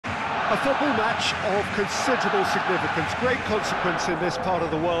A football match of considerable significance, great consequence in this part of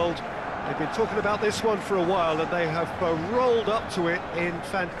the world. They've been talking about this one for a while and they have rolled up to it in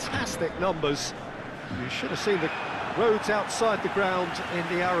fantastic numbers. You should have seen the roads outside the ground in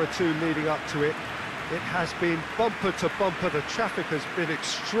the hour or two leading up to it. It has been bumper to bumper, the traffic has been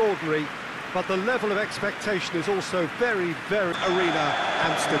extraordinary, but the level of expectation is also very, very... Arena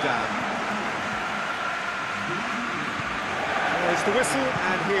Amsterdam. There's the whistle,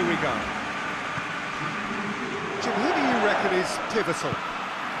 and here we go. Jim, who do you reckon is pivotal?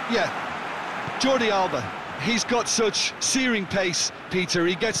 Yeah, Jordi Alba. He's got such searing pace, Peter.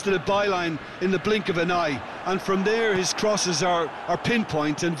 He gets to the byline in the blink of an eye, and from there his crosses are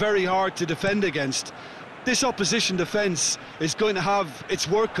pinpoint and very hard to defend against. This opposition defence is going to have its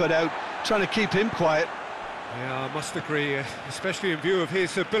work cut out, trying to keep him quiet. Yeah, I must agree, especially in view of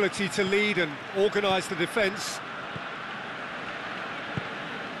his ability to lead and organise the defence.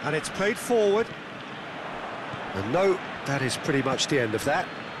 And it's played forward. And no, that is pretty much the end of that.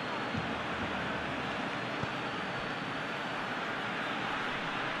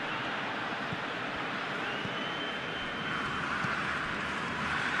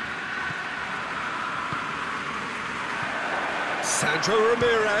 Sandro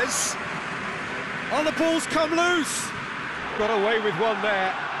Ramirez. Oh, the ball's come loose. Got away with one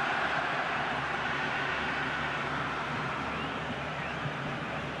there.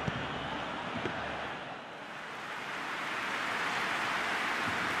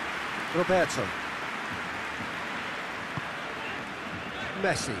 Roberto.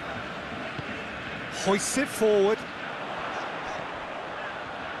 Messi. Hoists it forward.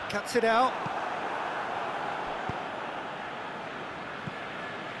 Cuts it out.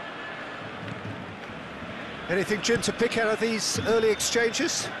 Anything, Jim, to pick out of these early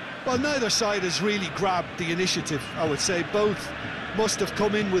exchanges? Well, neither side has really grabbed the initiative, I would say. Both must have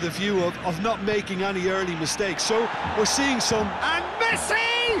come in with a view of not making any early mistakes. So we're seeing some... And Messi!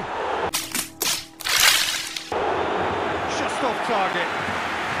 Just off target.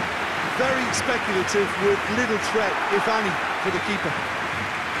 Very speculative with little threat, if any, for the keeper.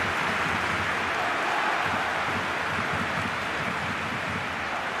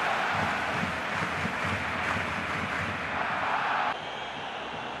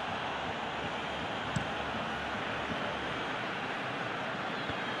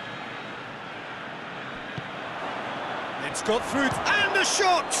 It's got through, and the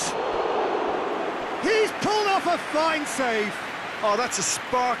shot! He's pulled off a fine save. Oh, that's a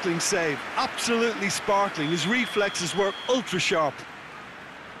sparkling save, absolutely sparkling. His reflexes were ultra sharp.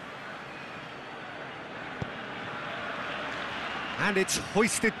 And it's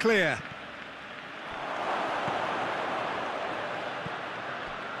hoisted clear.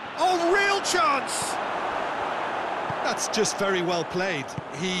 Oh, real chance! That's just very well played.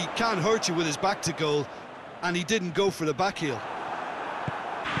 He can hurt you with his back to goal, and he didn't go for the back heel.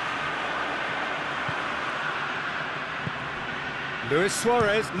 Luis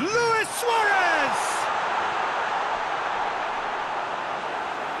Suarez. Luis Suarez!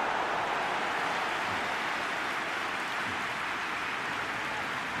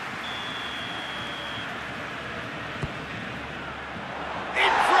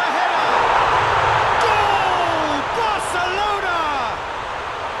 In for a header! Goal! Barcelona!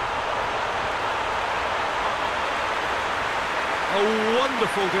 A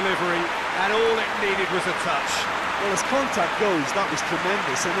wonderful delivery, and all it needed was a touch. Well, as contact goes, that was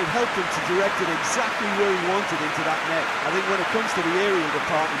tremendous, and it helped him to direct it exactly where he wanted into that net. I think when it comes to the aerial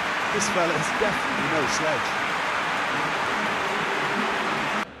department, this fella is definitely no slouch.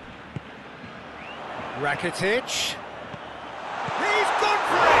 Rakitic. He's gone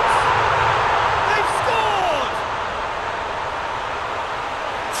for it! They've scored!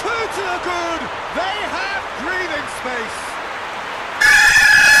 Two to the good! They have breathing space!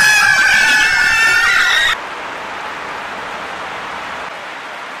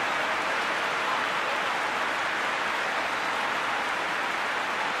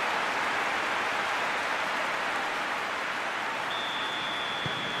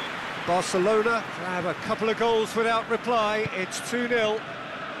 Barcelona have a couple of goals without reply. It's 2-0.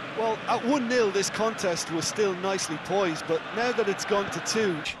 Well, at 1-0 this contest was still nicely poised, but now that it's gone to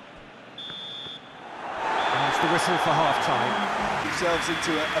 2... There's the whistle for half-time. Themselves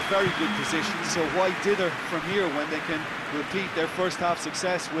into a very good position, so why dither from here when they can repeat their first half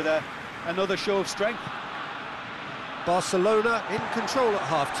success with another show of strength? Barcelona in control at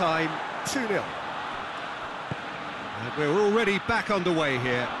half-time, 2-0. And we're already back underway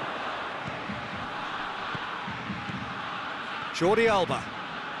here. Jordi Alba.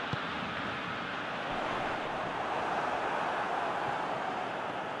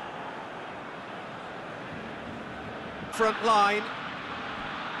 Front line.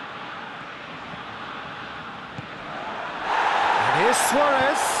 And here's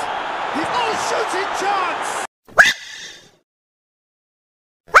Suarez. Shooting chance!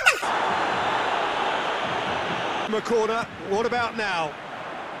 From a corner, what about now?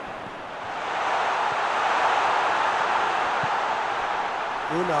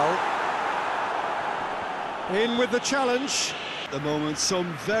 Unal. In with the challenge. At the moment,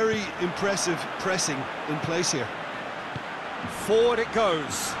 some very impressive pressing in place here. Forward it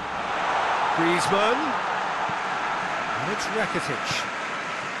goes. Griezmann. And it's Rakitic.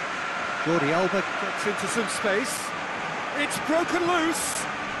 Jordi Alba gets into some space. It's broken loose.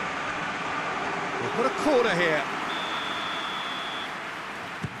 We've got a corner here.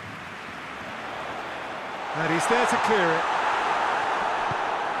 And he's there to clear it.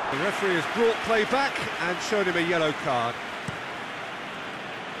 The referee has brought play back and shown him a yellow card.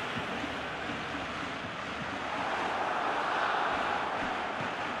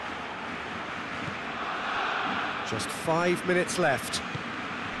 Just 5 minutes left.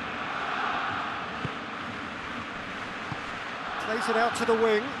 Plays it out to the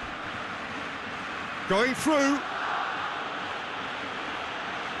wing. Going through.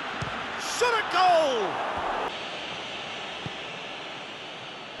 Shot at goal!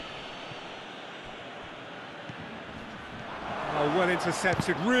 Oh, well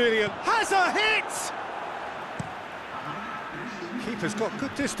intercepted, really, and has a hit! Keeper's got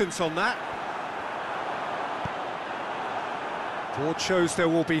good distance on that. Board shows there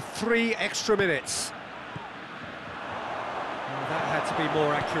will be 3 extra minutes. Oh, that had to be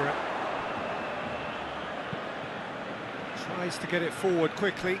more accurate. Tries to get it forward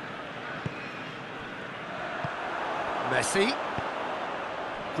quickly. Messi.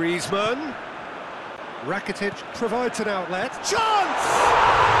 Griezmann. Rakitic provides an outlet. Chance!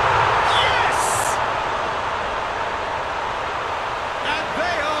 Yes! And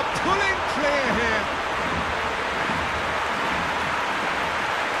they are pulling clear here.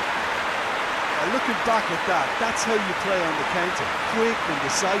 Looking back at that, that's how you play on the counter. Quick and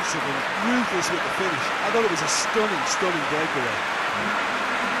decisive and ruthless with the finish. I thought it was a stunning, stunning breakaway.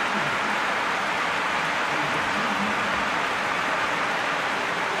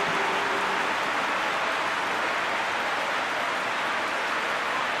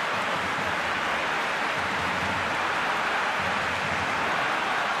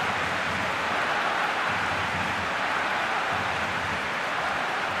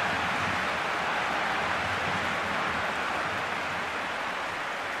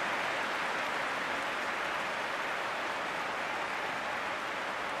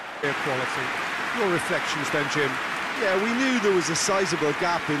 Quality. Your reflections then, Jim? Yeah, we knew there was a sizable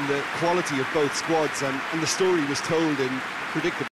gap in the quality of both squads, and the story was told in predictable